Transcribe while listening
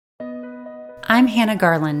I'm Hannah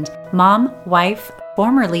Garland, mom, wife,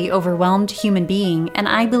 formerly overwhelmed human being, and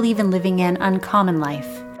I believe in living an uncommon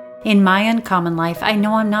life. In my uncommon life, I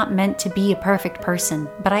know I'm not meant to be a perfect person,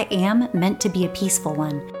 but I am meant to be a peaceful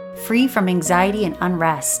one, free from anxiety and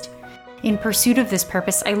unrest. In pursuit of this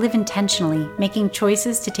purpose, I live intentionally, making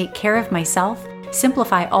choices to take care of myself,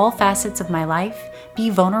 simplify all facets of my life, be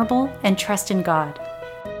vulnerable, and trust in God.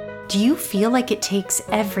 Do you feel like it takes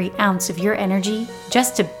every ounce of your energy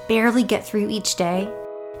just to barely get through each day?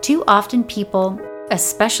 Too often people,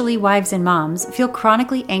 especially wives and moms, feel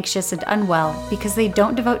chronically anxious and unwell because they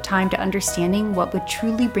don't devote time to understanding what would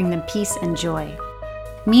truly bring them peace and joy.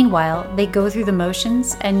 Meanwhile, they go through the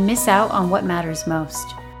motions and miss out on what matters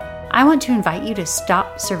most. I want to invite you to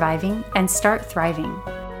stop surviving and start thriving.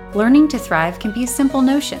 Learning to thrive can be a simple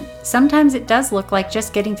notion. Sometimes it does look like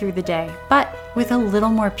just getting through the day, but with a little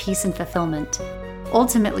more peace and fulfillment.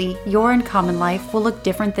 Ultimately, your uncommon life will look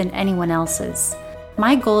different than anyone else's.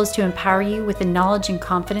 My goal is to empower you with the knowledge and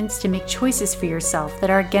confidence to make choices for yourself that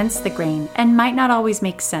are against the grain and might not always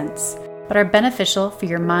make sense, but are beneficial for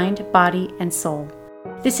your mind, body, and soul.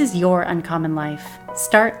 This is your uncommon life.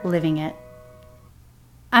 Start living it.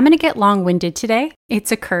 I'm going to get long-winded today.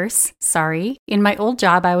 It's a curse, sorry. In my old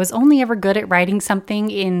job, I was only ever good at writing something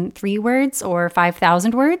in 3 words or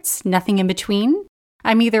 5,000 words, nothing in between.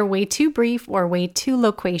 I'm either way too brief or way too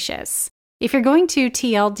loquacious. If you're going to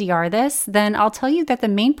TLDR this, then I'll tell you that the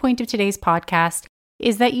main point of today's podcast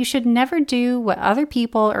is that you should never do what other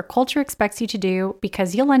people or culture expects you to do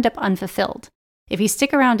because you'll end up unfulfilled. If you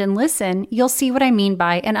stick around and listen, you'll see what I mean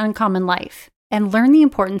by an uncommon life, and learn the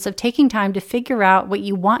importance of taking time to figure out what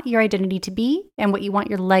you want your identity to be and what you want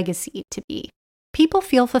your legacy to be. People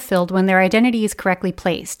feel fulfilled when their identity is correctly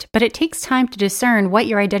placed, but it takes time to discern what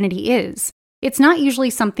your identity is. It's not usually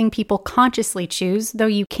something people consciously choose, though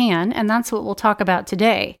you can, and that's what we'll talk about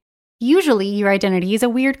today. Usually, your identity is a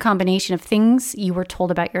weird combination of things you were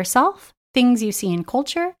told about yourself, things you see in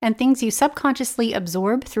culture, and things you subconsciously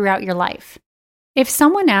absorb throughout your life. If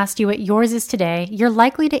someone asked you what yours is today, you're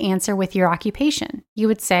likely to answer with your occupation. You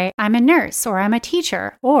would say, I'm a nurse, or I'm a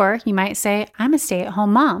teacher, or you might say, I'm a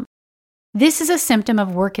stay-at-home mom. This is a symptom of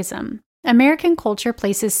workism. American culture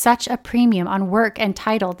places such a premium on work and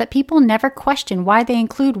title that people never question why they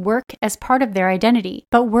include work as part of their identity.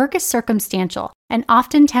 But work is circumstantial and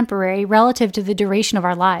often temporary relative to the duration of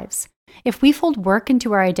our lives. If we fold work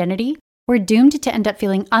into our identity, we're doomed to end up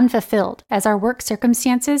feeling unfulfilled as our work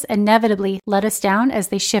circumstances inevitably let us down as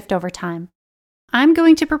they shift over time. I'm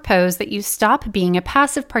going to propose that you stop being a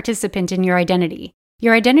passive participant in your identity.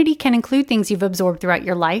 Your identity can include things you've absorbed throughout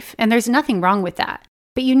your life, and there's nothing wrong with that.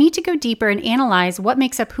 But you need to go deeper and analyze what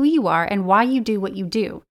makes up who you are and why you do what you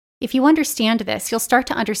do. If you understand this, you'll start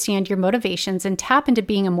to understand your motivations and tap into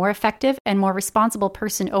being a more effective and more responsible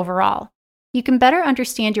person overall. You can better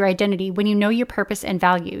understand your identity when you know your purpose and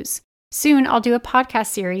values. Soon, I'll do a podcast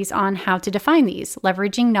series on how to define these,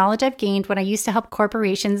 leveraging knowledge I've gained when I used to help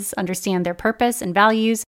corporations understand their purpose and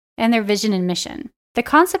values and their vision and mission. The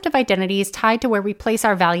concept of identity is tied to where we place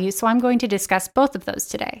our values, so I'm going to discuss both of those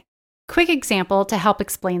today. Quick example to help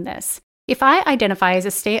explain this. If I identify as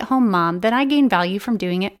a stay-at-home mom, then I gain value from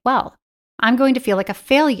doing it well. I'm going to feel like a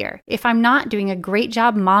failure if I'm not doing a great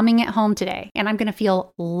job momming at home today, and I'm going to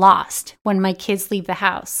feel lost when my kids leave the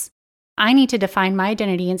house. I need to define my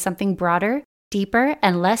identity in something broader, deeper,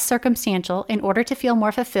 and less circumstantial in order to feel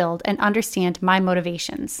more fulfilled and understand my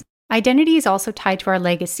motivations. Identity is also tied to our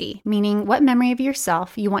legacy, meaning what memory of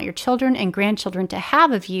yourself you want your children and grandchildren to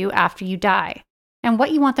have of you after you die, and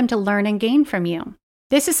what you want them to learn and gain from you.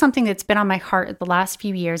 This is something that's been on my heart the last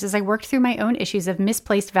few years as I worked through my own issues of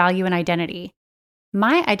misplaced value and identity.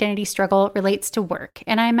 My identity struggle relates to work,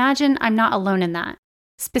 and I imagine I'm not alone in that.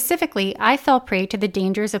 Specifically, I fell prey to the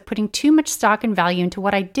dangers of putting too much stock and value into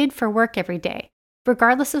what I did for work every day,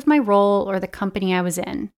 regardless of my role or the company I was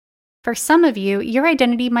in. For some of you, your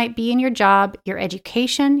identity might be in your job, your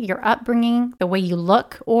education, your upbringing, the way you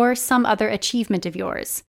look, or some other achievement of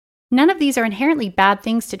yours. None of these are inherently bad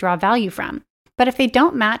things to draw value from, but if they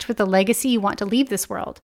don't match with the legacy you want to leave this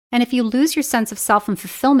world, and if you lose your sense of self and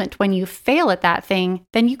fulfillment when you fail at that thing,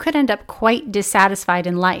 then you could end up quite dissatisfied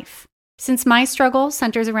in life. Since my struggle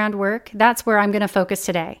centers around work, that's where I'm going to focus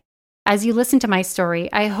today. As you listen to my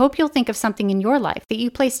story, I hope you'll think of something in your life that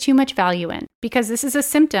you place too much value in, because this is a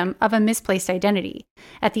symptom of a misplaced identity.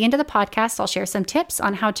 At the end of the podcast, I'll share some tips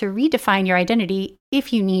on how to redefine your identity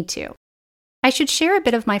if you need to. I should share a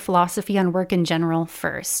bit of my philosophy on work in general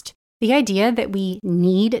first. The idea that we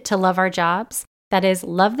need to love our jobs, that is,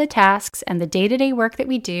 love the tasks and the day-to-day work that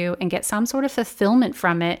we do and get some sort of fulfillment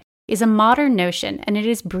from it, is a modern notion, and it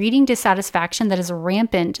is breeding dissatisfaction that is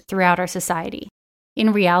rampant throughout our society.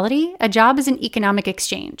 In reality, a job is an economic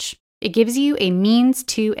exchange. It gives you a means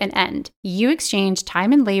to an end. You exchange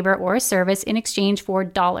time and labor or a service in exchange for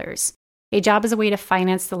dollars. A job is a way to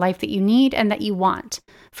finance the life that you need and that you want.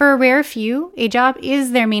 For a rare few, a job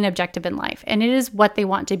is their main objective in life, and it is what they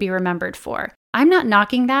want to be remembered for. I'm not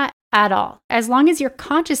knocking that at all, as long as you're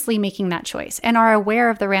consciously making that choice and are aware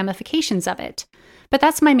of the ramifications of it. But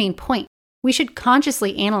that's my main point. We should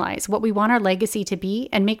consciously analyze what we want our legacy to be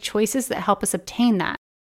and make choices that help us obtain that.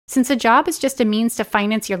 Since a job is just a means to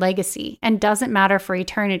finance your legacy and doesn't matter for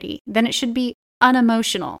eternity, then it should be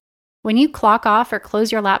unemotional. When you clock off or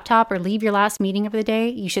close your laptop or leave your last meeting of the day,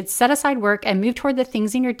 you should set aside work and move toward the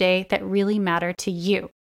things in your day that really matter to you.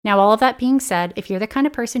 Now, all of that being said, if you're the kind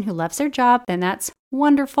of person who loves their job, then that's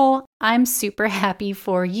wonderful. I'm super happy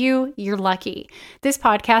for you. You're lucky. This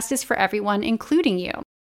podcast is for everyone, including you.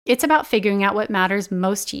 It's about figuring out what matters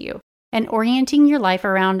most to you and orienting your life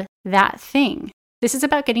around that thing. This is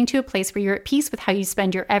about getting to a place where you're at peace with how you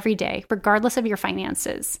spend your everyday, regardless of your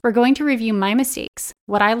finances. We're going to review my mistakes,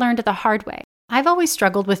 what I learned the hard way. I've always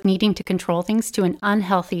struggled with needing to control things to an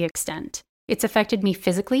unhealthy extent. It's affected me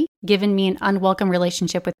physically, given me an unwelcome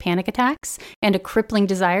relationship with panic attacks, and a crippling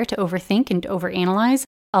desire to overthink and overanalyze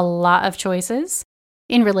a lot of choices.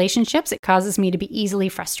 In relationships, it causes me to be easily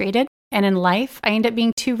frustrated, and in life, I end up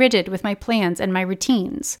being too rigid with my plans and my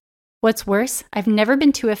routines. What's worse, I've never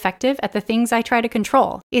been too effective at the things I try to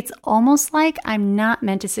control. It's almost like I'm not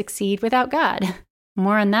meant to succeed without God.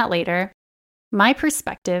 More on that later. My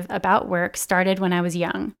perspective about work started when I was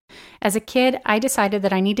young. As a kid, I decided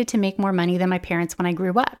that I needed to make more money than my parents when I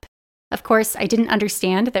grew up. Of course, I didn't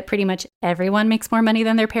understand that pretty much everyone makes more money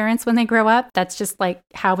than their parents when they grow up. That's just like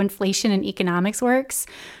how inflation and economics works.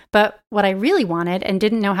 But what I really wanted and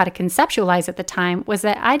didn't know how to conceptualize at the time was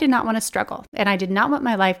that I did not want to struggle, and I did not want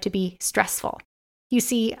my life to be stressful. You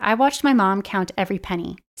see, I watched my mom count every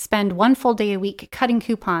penny, spend one full day a week cutting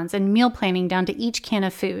coupons and meal planning down to each can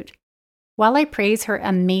of food. While I praise her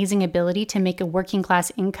amazing ability to make a working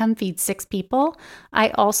class income feed 6 people, I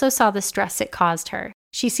also saw the stress it caused her.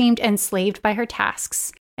 She seemed enslaved by her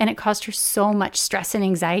tasks, and it caused her so much stress and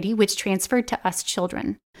anxiety, which transferred to us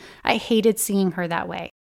children. I hated seeing her that way.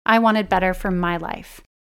 I wanted better for my life.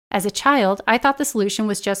 As a child, I thought the solution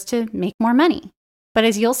was just to make more money. But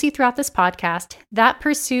as you'll see throughout this podcast, that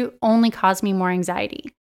pursuit only caused me more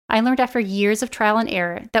anxiety. I learned after years of trial and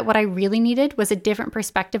error that what I really needed was a different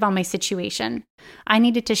perspective on my situation. I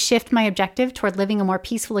needed to shift my objective toward living a more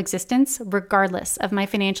peaceful existence, regardless of my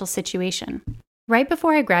financial situation. Right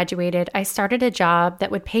before I graduated, I started a job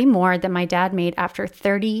that would pay more than my dad made after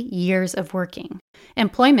 30 years of working.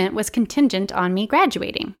 Employment was contingent on me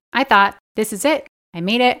graduating. I thought, this is it. I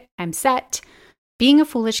made it. I'm set. Being a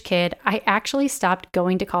foolish kid, I actually stopped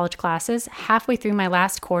going to college classes halfway through my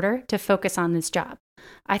last quarter to focus on this job.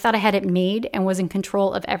 I thought I had it made and was in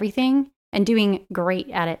control of everything and doing great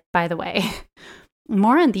at it, by the way.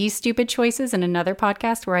 More on these stupid choices in another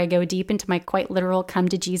podcast where I go deep into my quite literal come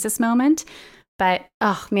to Jesus moment. But,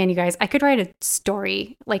 oh man, you guys, I could write a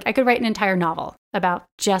story, I could write an entire novel about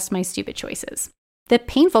just my stupid choices. The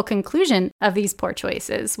painful conclusion of these poor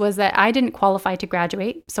choices was that I didn't qualify to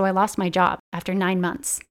graduate, so I lost my job after 9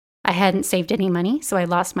 months. I hadn't saved any money, so I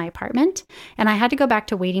lost my apartment, and I had to go back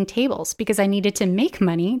to waiting tables because I needed to make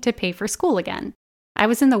money to pay for school again. I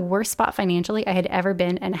was in the worst spot financially I had ever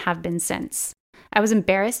been and have been since. I was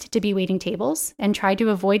embarrassed to be waiting tables and tried to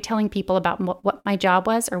avoid telling people about what my job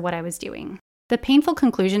was or what I was doing. The painful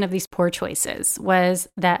conclusion of these poor choices was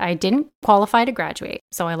that I didn't qualify to graduate,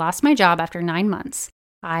 so I lost my job after 9 months.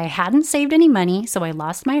 I hadn't saved any money, so I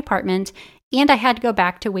lost my apartment, and I had to go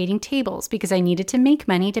back to waiting tables because I needed to make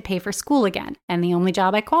money to pay for school again, and the only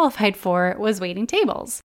job I qualified for was waiting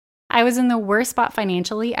tables. I was in the worst spot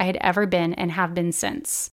financially I had ever been and have been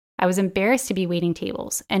since. I was embarrassed to be waiting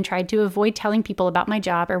tables and tried to avoid telling people about my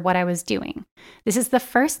job or what I was doing. This is the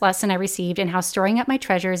first lesson I received in how storing up my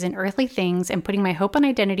treasures in earthly things and putting my hope and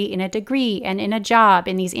identity in a degree and in a job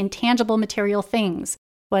in these intangible material things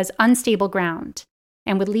was unstable ground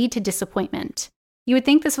and would lead to disappointment. You would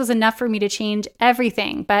think this was enough for me to change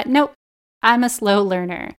everything, but nope, I'm a slow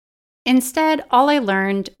learner. Instead, all I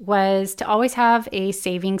learned was to always have a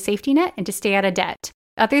saving safety net and to stay out of debt.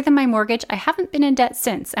 Other than my mortgage, I haven't been in debt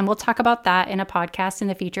since, and we'll talk about that in a podcast in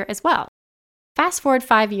the future as well. Fast forward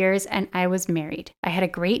 5 years, and I was married. I had a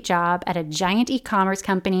great job at a giant e-commerce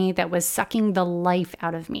company that was sucking the life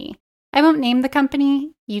out of me. I won't name the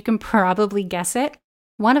company. You can probably guess it.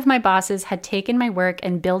 One of my bosses had taken my work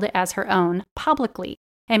and billed it as her own, publicly,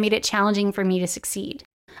 and made it challenging for me to succeed.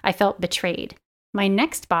 I felt betrayed. My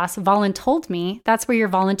next boss voluntold me, that's where you're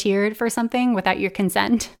volunteered for something without your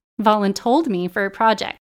consent, voluntold me for a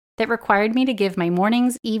project that required me to give my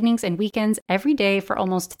mornings, evenings, and weekends every day for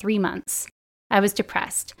almost 3 months. I was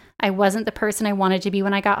depressed. I wasn't the person I wanted to be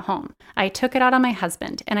when I got home. I took it out on my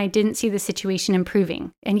husband, and I didn't see the situation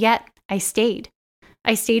improving. And yet, I stayed.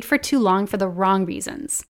 I stayed for too long for the wrong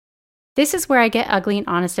reasons. This is where I get ugly and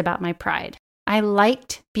honest about my pride. I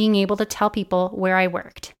liked being able to tell people where I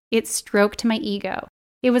worked. It stroked my ego.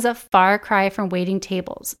 It was a far cry from waiting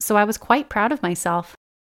tables, so I was quite proud of myself.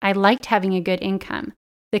 I liked having a good income.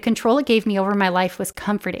 The control it gave me over my life was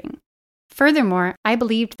comforting. Furthermore, I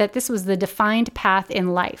believed that this was the defined path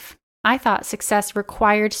in life. I thought success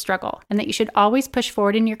required struggle and that you should always push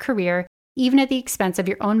forward in your career, even at the expense of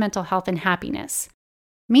your own mental health and happiness.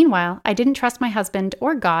 Meanwhile, I didn't trust my husband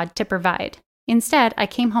or God to provide. Instead, I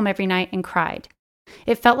came home every night and cried.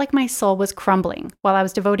 It felt like my soul was crumbling while I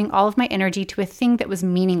was devoting all of my energy to a thing that was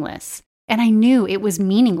meaningless. And I knew it was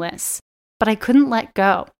meaningless, but I couldn't let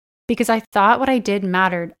go because I thought what I did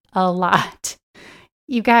mattered a lot.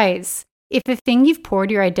 You guys, if the thing you've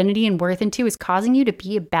poured your identity and worth into is causing you to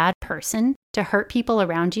be a bad person, to hurt people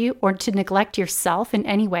around you, or to neglect yourself in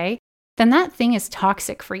any way, then that thing is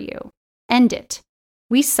toxic for you. End it.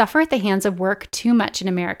 We suffer at the hands of work too much in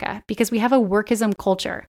America because we have a workism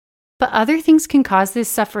culture. But other things can cause this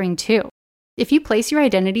suffering too. If you place your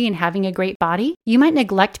identity in having a great body, you might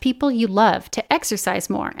neglect people you love to exercise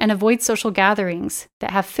more and avoid social gatherings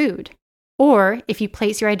that have food. Or if you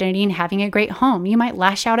place your identity in having a great home, you might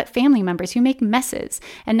lash out at family members who make messes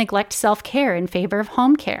and neglect self-care in favor of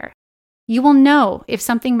home care. You will know if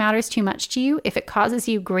something matters too much to you if it causes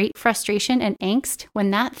you great frustration and angst when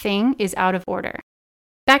that thing is out of order.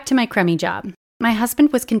 Back to my crummy job. My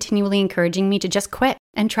husband was continually encouraging me to just quit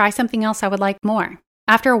and try something else I would like more.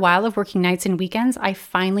 After a while of working nights and weekends, I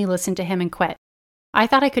finally listened to him and quit. I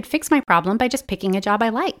thought I could fix my problem by just picking a job I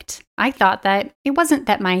liked. I thought that it wasn't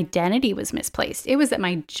that my identity was misplaced. It was that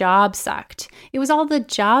my job sucked. It was all the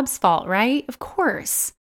job's fault, right? Of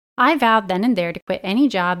course. I vowed then and there to quit any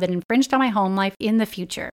job that infringed on my home life in the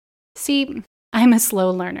future. See, I'm a slow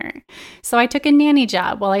learner. So I took a nanny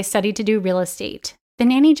job while I studied to do real estate. The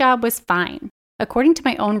nanny job was fine. According to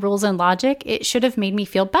my own rules and logic, it should have made me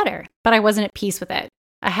feel better, but I wasn't at peace with it.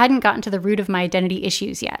 I hadn't gotten to the root of my identity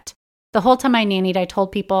issues yet. The whole time I nannied, I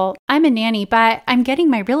told people, I'm a nanny, but I'm getting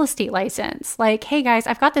my real estate license. Like, hey guys,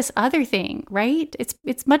 I've got this other thing, right?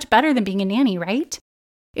 It's much better than being a nanny, right?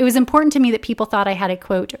 It was important to me that people thought I had a,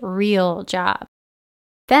 quote, real job.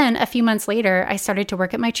 Then, a few months later, I started to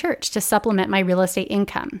work at my church to supplement my real estate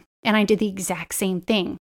income. And I did the exact same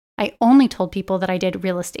thing. I only told people that I did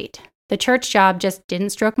real estate. The church job just didn't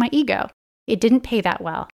stroke my ego. It didn't pay that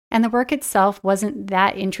well. And the work itself wasn't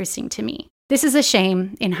that interesting to me. This is a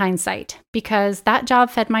shame in hindsight, because that job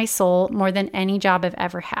fed my soul more than any job I've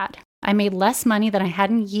ever had. I made less money than I had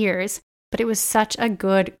in years, but it was such a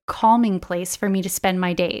good, calming place for me to spend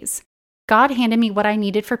my days. God handed me what I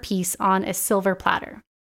needed for peace on a silver platter.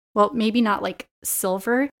 Well, maybe not like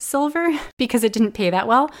silver, because it didn't pay that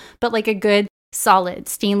well, but like a good, solid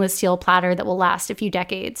stainless steel platter that will last a few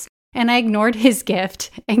decades. And I ignored his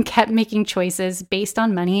gift and kept making choices based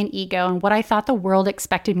on money and ego and what I thought the world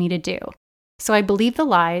expected me to do. So I believed the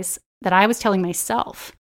lies that I was telling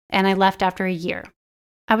myself, and I left after a year.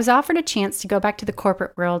 I was offered a chance to go back to the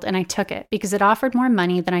corporate world, and I took it because it offered more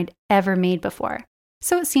money than I'd ever made before.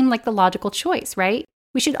 So it seemed like the logical choice, right?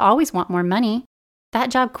 We should always want more money.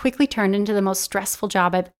 That job quickly turned into the most stressful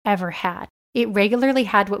job I've ever had. It regularly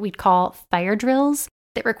had what we'd call fire drills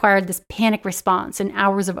that required this panic response and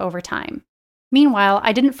hours of overtime. Meanwhile,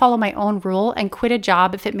 I didn't follow my own rule and quit a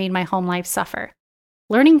job if it made my home life suffer.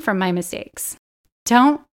 Learning from my mistakes.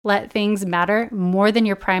 Don't let things matter more than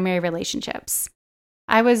your primary relationships.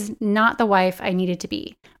 I was not the wife I needed to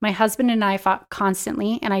be. My husband and I fought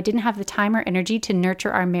constantly, and I didn't have the time or energy to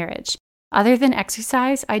nurture our marriage. Other than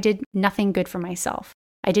exercise, I did nothing good for myself.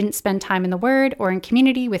 I didn't spend time in the Word or in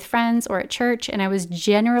community with friends or at church, and I was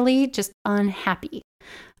generally just unhappy.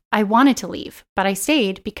 I wanted to leave, but I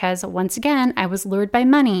stayed because, once again, I was lured by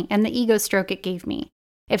money and the ego stroke it gave me.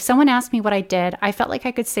 If someone asked me what I did, I felt like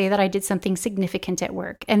I could say that I did something significant at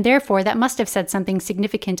work, and therefore that must have said something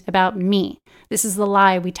significant about me. This is the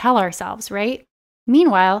lie we tell ourselves, right?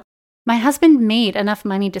 Meanwhile, my husband made enough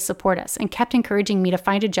money to support us and kept encouraging me to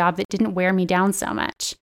find a job that didn't wear me down so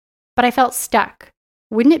much. But I felt stuck.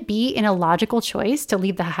 Wouldn't it be an illogical choice to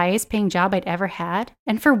leave the highest paying job I'd ever had?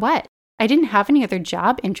 And for what? I didn't have any other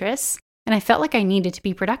job interests, and I felt like I needed to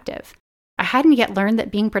be productive. I hadn't yet learned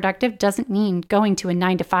that being productive doesn't mean going to a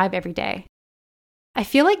 9 to 5 every day. I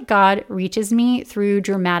feel like God reaches me through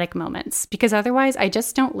dramatic moments because otherwise I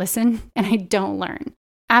just don't listen and I don't learn.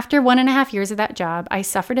 After 1.5 years of that job, I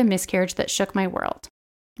suffered a miscarriage that shook my world.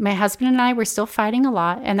 My husband and I were still fighting a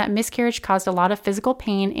lot, and that miscarriage caused a lot of physical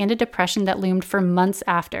pain and a depression that loomed for months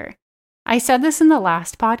after. I said this in the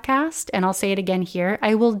last podcast, and I'll say it again here.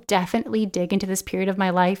 I will definitely dig into this period of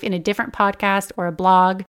my life in a different podcast or a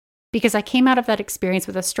blog, because I came out of that experience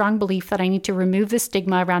with a strong belief that I need to remove the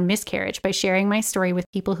stigma around miscarriage by sharing my story with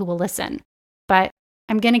people who will listen. But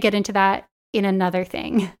I'm going to get into that in another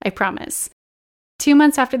thing, I promise. 2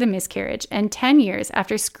 months after the miscarriage and 10 years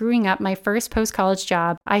after screwing up my first post-college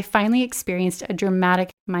job, I finally experienced a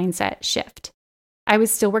dramatic mindset shift. I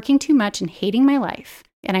was still working too much and hating my life,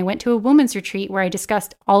 and I went to a women's retreat where I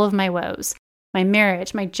discussed all of my woes, my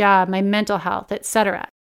marriage, my job, my mental health, etc.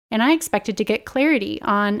 And I expected to get clarity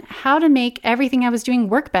on how to make everything I was doing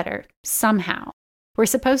work better, somehow. We're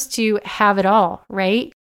supposed to have it all,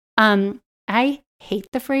 right? I hate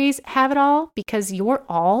the phrase have it all because your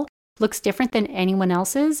all looks different than anyone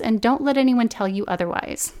else's, and don't let anyone tell you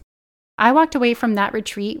otherwise. I walked away from that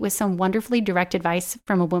retreat with some wonderfully direct advice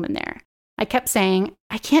from a woman there. I kept saying,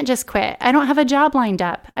 I can't just quit. I don't have a job lined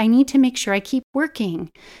up. I need to make sure I keep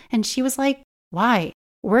working. And she was like, why?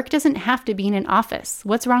 Work doesn't have to be in an office.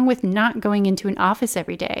 What's wrong with not going into an office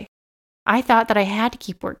every day? I thought that I had to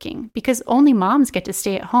keep working because only moms get to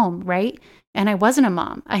stay at home, right? And I wasn't a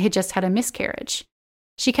mom. I had just had a miscarriage.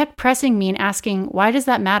 She kept pressing me and asking, why does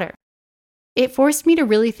that matter? It forced me to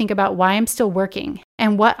really think about why I'm still working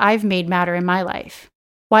and what I've made matter in my life.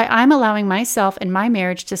 Why I'm allowing myself and my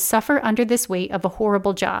marriage to suffer under this weight of a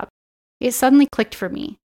horrible job. It suddenly clicked for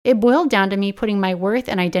me. It boiled down to me putting my worth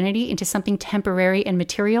and identity into something temporary and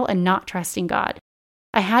material and not trusting God.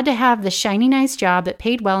 I had to have the shiny nice job that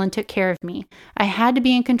paid well and took care of me. I had to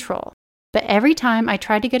be in control. But every time I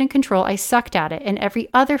tried to get in control, I sucked at it, and every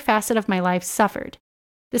other facet of my life suffered.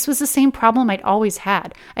 This was the same problem I'd always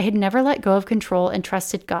had. I had never let go of control and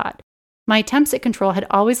trusted God. My attempts at control had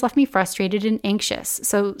always left me frustrated and anxious,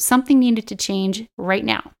 so something needed to change right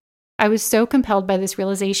now. I was so compelled by this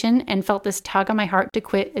realization and felt this tug on my heart to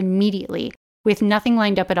quit immediately, with nothing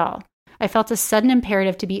lined up at all. I felt a sudden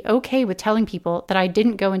imperative to be okay with telling people that I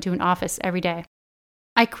didn't go into an office every day.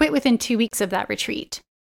 I quit within 2 weeks of that retreat.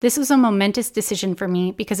 This was a momentous decision for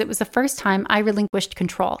me because it was the first time I relinquished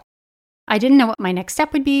control. I didn't know what my next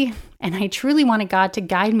step would be, and I truly wanted God to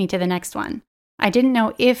guide me to the next one. I didn't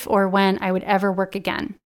know if or when I would ever work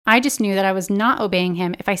again. I just knew that I was not obeying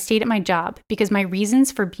Him if I stayed at my job because my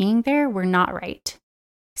reasons for being there were not right.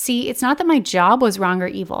 See, it's not that my job was wrong or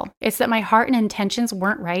evil. It's that my heart and intentions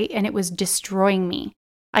weren't right and it was destroying me.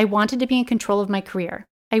 I wanted to be in control of my career.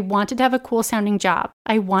 I wanted to have a cool sounding job.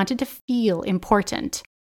 I wanted to feel important.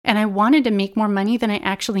 And I wanted to make more money than I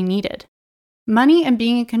actually needed. Money and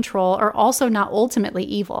being in control are also not ultimately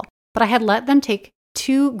evil, but I had let them take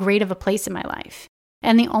too great of a place in my life.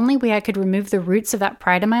 And the only way I could remove the roots of that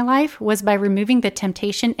pride in my life was by removing the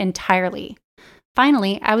temptation entirely.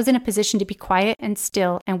 Finally, I was in a position to be quiet and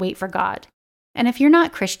still and wait for God. And if you're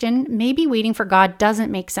not Christian, maybe waiting for God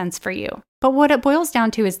doesn't make sense for you. But what it boils down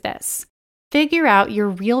to is this. Figure out your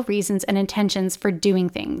real reasons and intentions for doing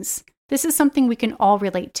things. This is something we can all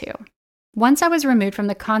relate to. Once I was removed from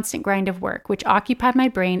the constant grind of work, which occupied my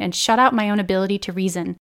brain and shut out my own ability to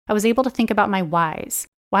reason, I was able to think about my whys.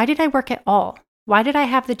 Why did I work at all? Why did I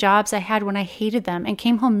have the jobs I had when I hated them and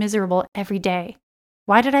came home miserable every day?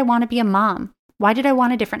 Why did I want to be a mom? Why did I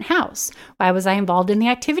want a different house? Why was I involved in the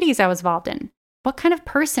activities I was involved in? What kind of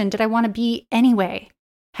person did I want to be anyway?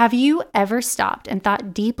 Have you ever stopped and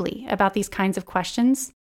thought deeply about these kinds of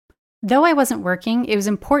questions? Though I wasn't working, it was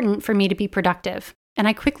important for me to be productive. And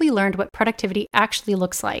I quickly learned what productivity actually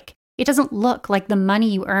looks like. It doesn't look like the money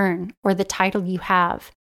you earn or the title you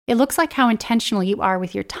have. It looks like how intentional you are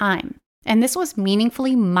with your time. And this was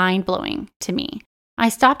meaningfully mind-blowing to me. I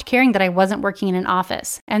stopped caring that I wasn't working in an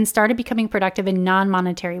office and started becoming productive in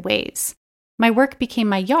non-monetary ways. My work became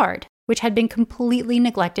my yard, which had been completely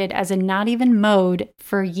neglected as in not even mowed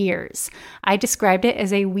for years. I described it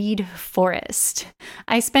as a weed forest.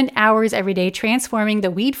 I spent hours every day transforming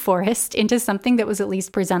the weed forest into something that was at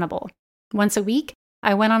least presentable. Once a week,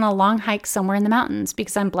 I went on a long hike somewhere in the mountains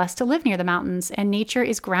because I'm blessed to live near the mountains and nature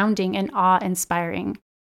is grounding and awe-inspiring.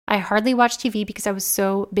 I hardly watched TV because I was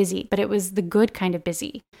so busy, but it was the good kind of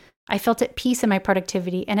busy. I felt at peace in my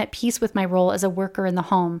productivity and at peace with my role as a worker in the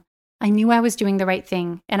home. I knew I was doing the right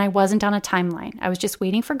thing, and I wasn't on a timeline. I was just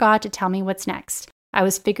waiting for God to tell me what's next. I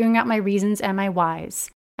was figuring out my reasons and my whys.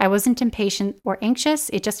 I wasn't impatient or anxious,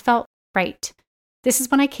 it just felt right. This is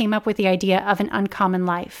when I came up with the idea of an uncommon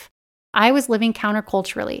life. I was living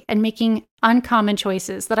counterculturally and making uncommon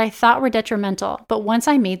choices that I thought were detrimental, but once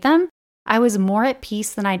I made them, I was more at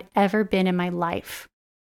peace than I'd ever been in my life.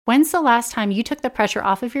 When's the last time you took the pressure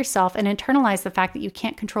off of yourself and internalized the fact that you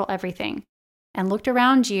can't control everything, and looked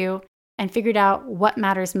around you and figured out what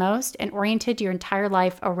matters most and oriented your entire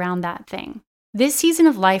life around that thing? This season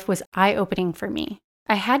of life was eye-opening for me.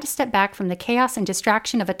 I had to step back from the chaos and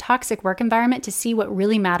distraction of a toxic work environment to see what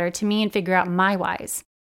really mattered to me and figure out my whys.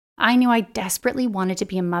 I knew I desperately wanted to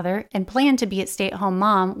be a mother and planned to be a stay-at-home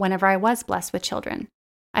mom whenever I was blessed with children.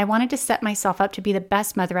 I wanted to set myself up to be the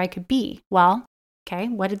best mother I could be. Well, okay,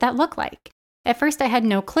 what did that look like? At first, I had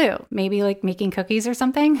no clue, maybe like making cookies or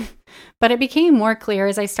something. But it became more clear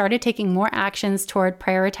as I started taking more actions toward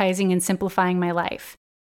prioritizing and simplifying my life.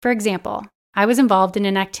 For example, I was involved in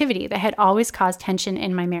an activity that had always caused tension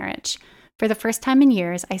in my marriage. For the first time in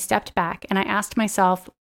years, I stepped back and I asked myself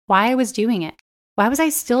why I was doing it. Why was I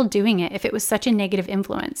still doing it if it was such a negative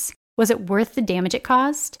influence? Was it worth the damage it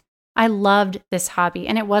caused? I loved this hobby,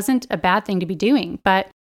 and it wasn't a bad thing to be doing, but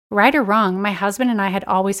right or wrong, my husband and I had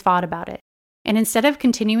always fought about it. And instead of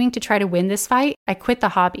continuing to try to win this fight, I quit the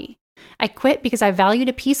hobby. I quit because I valued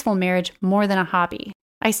a peaceful marriage more than a hobby.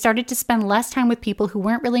 I started to spend less time with people who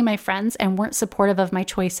weren't really my friends and weren't supportive of my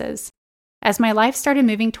choices. As my life started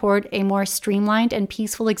moving toward a more streamlined and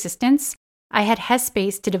peaceful existence, I had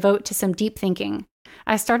headspace to devote to some deep thinking.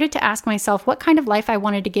 I started to ask myself what kind of life I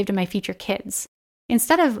wanted to give to my future kids.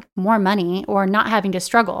 Instead of more money or not having to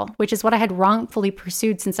struggle, which is what I had wrongfully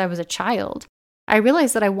pursued since I was a child, I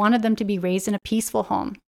realized that I wanted them to be raised in a peaceful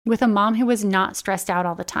home with a mom who was not stressed out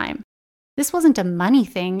all the time. This wasn't a money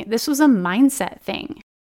thing, this was a mindset thing.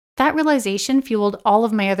 That realization fueled all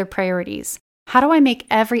of my other priorities. How do I make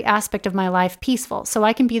every aspect of my life peaceful so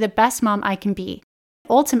I can be the best mom I can be?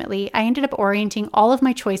 Ultimately, I ended up orienting all of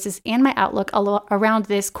my choices and my outlook around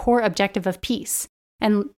this core objective of peace.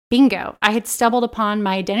 And bingo, I had stumbled upon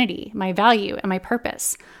my identity, my value, and my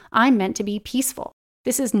purpose. I'm meant to be peaceful.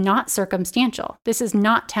 This is not circumstantial. This is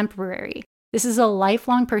not temporary. This is a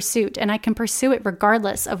lifelong pursuit, and I can pursue it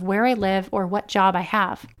regardless of where I live or what job I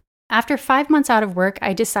have. After 5 months out of work,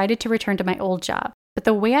 I decided to return to my old job, but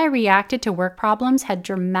the way I reacted to work problems had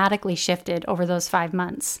dramatically shifted over those 5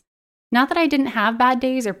 months. Not that I didn't have bad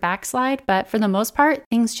days or backslide, but for the most part,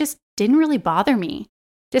 things just didn't really bother me.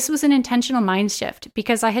 This was an intentional mind shift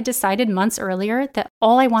because I had decided months earlier that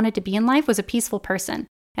all I wanted to be in life was a peaceful person,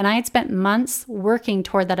 and I had spent months working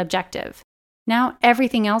toward that objective. Now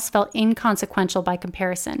everything else felt inconsequential by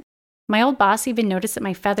comparison. My old boss even noticed that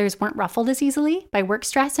my feathers weren't ruffled as easily by work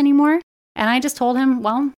stress anymore, and I just told him,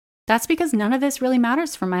 well, that's because none of this really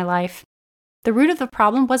matters for my life. The root of the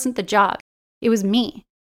problem wasn't the job, it was me.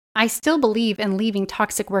 I still believe in leaving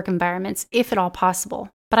toxic work environments if at all possible,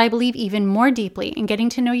 but I believe even more deeply in getting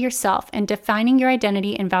to know yourself and defining your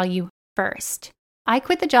identity and value first. I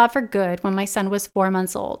quit the job for good when my son was 4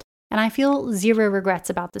 months old, and I feel zero regrets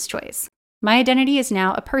about this choice. My identity is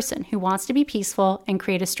now a person who wants to be peaceful and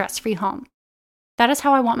create a stress-free home. That is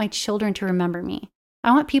how I want my children to remember me.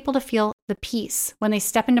 I want people to feel the peace when they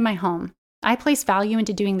step into my home. I place value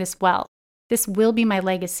into doing this well. This will be my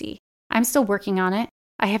legacy. I'm still working on it.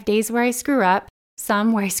 I have days where I screw up,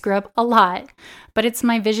 some where I screw up a lot, but it's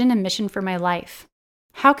my vision and mission for my life.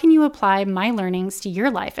 How can you apply my learnings to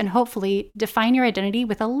your life and hopefully define your identity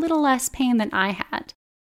with a little less pain than I had?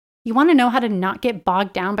 You want to know how to not get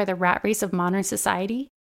bogged down by the rat race of modern society?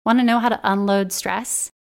 Want to know how to unload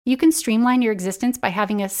stress? You can streamline your existence by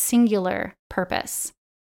having a singular purpose.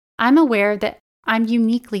 I'm aware that I'm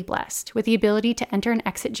uniquely blessed with the ability to enter and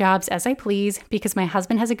exit jobs as I please because my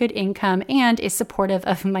husband has a good income and is supportive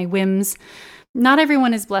of my whims. Not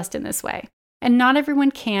everyone is blessed in this way, and not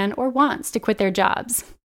everyone can or wants to quit their jobs.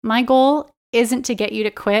 My goal isn't to get you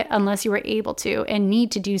to quit unless you are able to and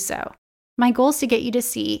need to do so. My goal is to get you to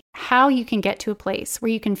see how you can get to a place where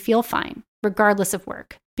you can feel fine, regardless of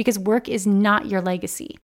work, because work is not your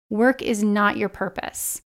legacy. Work is not your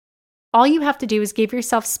purpose. All you have to do is give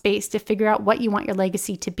yourself space to figure out what you want your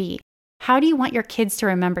legacy to be. How do you want your kids to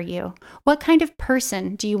remember you? What kind of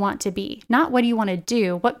person do you want to be? Not what do you want to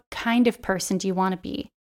do, what kind of person do you want to be?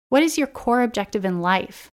 What is your core objective in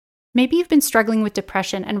life? Maybe you've been struggling with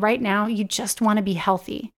depression and right now you just want to be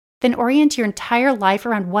healthy. Then orient your entire life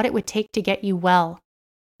around what it would take to get you well.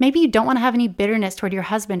 Maybe you don't want to have any bitterness toward your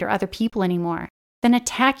husband or other people anymore. Then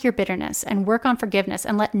attack your bitterness and work on forgiveness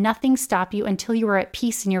and let nothing stop you until you are at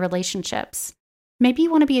peace in your relationships. Maybe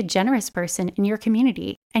you want to be a generous person in your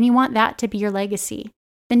community and you want that to be your legacy.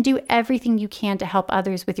 Then do everything you can to help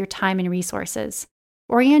others with your time and resources.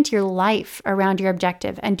 Orient your life around your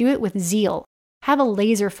objective and do it with zeal. Have a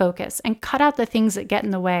laser focus and cut out the things that get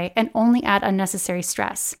in the way and only add unnecessary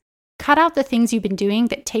stress. Cut out the things you've been doing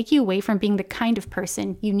that take you away from being the kind of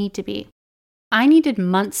person you need to be. I needed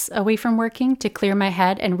months away from working to clear my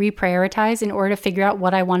head and reprioritize in order to figure out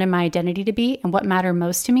what I wanted my identity to be and what mattered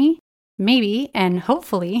most to me. Maybe, and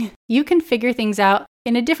hopefully, you can figure things out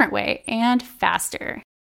in a different way and faster.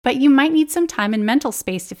 But you might need some time and mental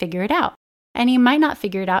space to figure it out. And you might not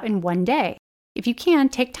figure it out in one day. If you can,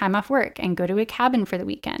 take time off work and go to a cabin for the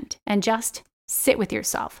weekend and just sit with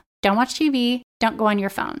yourself. Don't watch TV, don't go on your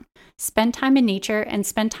phone. Spend time in nature and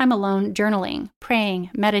spend time alone journaling,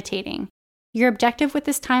 praying, meditating. Your objective with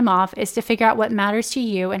this time off is to figure out what matters to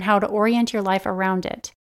you and how to orient your life around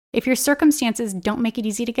it. If your circumstances don't make it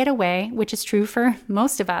easy to get away, which is true for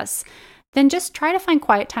most of us, then just try to find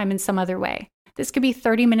quiet time in some other way. This could be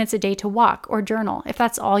 30 minutes a day to walk or journal if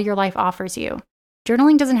that's all your life offers you.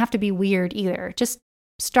 Journaling doesn't have to be weird either. Just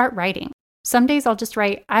start writing. Some days I'll just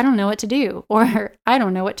write, I don't know what to do, or I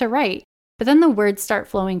don't know what to write. But then the words start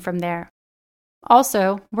flowing from there.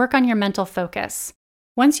 Also, work on your mental focus.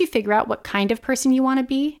 Once you figure out what kind of person you want to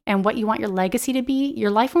be and what you want your legacy to be,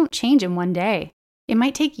 your life won't change in one day. It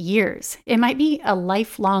might take years. It might be a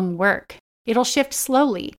lifelong work. It'll shift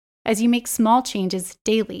slowly as you make small changes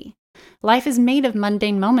daily. Life is made of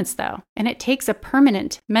mundane moments, though, and it takes a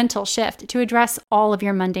permanent mental shift to address all of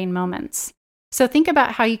your mundane moments. So think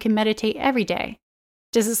about how you can meditate every day.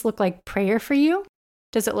 Does this look like prayer for you?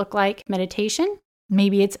 Does it look like meditation?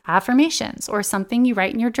 Maybe it's affirmations or something you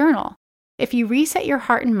write in your journal. If you reset your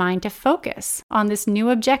heart and mind to focus on this new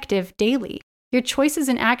objective daily, your choices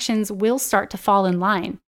and actions will start to fall in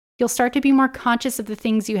line. You'll start to be more conscious of the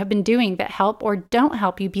things you have been doing that help or don't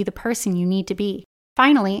help you be the person you need to be.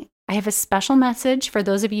 Finally, I have a special message for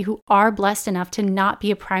those of you who are blessed enough to not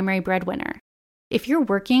be a primary breadwinner. If you're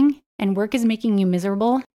working and work is making you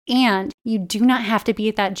miserable, and you do not have to be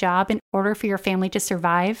at that job in order for your family to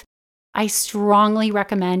survive, I strongly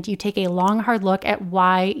recommend you take a long, hard look at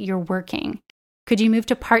why you're working. Could you move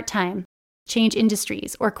to part-time, change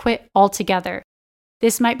industries, or quit altogether?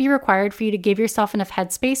 This might be required for you to give yourself enough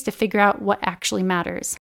headspace to figure out what actually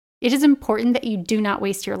matters. It is important that you do not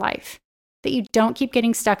waste your life, that you don't keep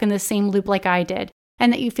getting stuck in the same loop like I did,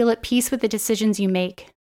 and that you feel at peace with the decisions you make.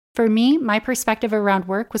 For me, my perspective around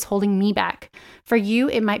work was holding me back. For you,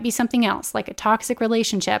 it might be something else, like a toxic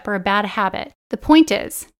relationship or a bad habit. The point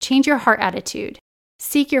is, change your heart attitude,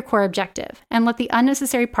 seek your core objective, and let the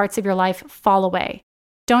unnecessary parts of your life fall away.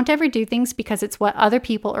 Don't ever do things because it's what other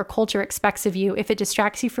people or culture expects of you if it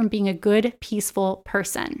distracts you from being a good, peaceful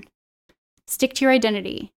person. Stick to your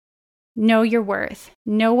identity. Know your worth.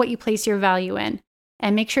 Know what you place your value in.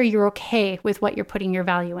 And make sure you're okay with what you're putting your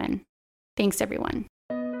value in. Thanks, everyone.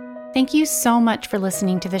 Thank you so much for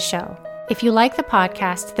listening to the show. If you like the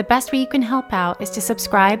podcast, the best way you can help out is to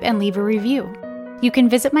subscribe and leave a review. You can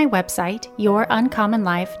visit my website,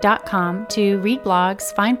 youruncommonlife.com, to read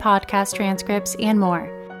blogs, find podcast transcripts, and more.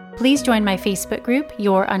 Please join my Facebook group,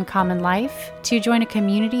 Your Uncommon Life, to join a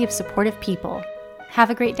community of supportive people. Have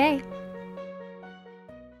a great day.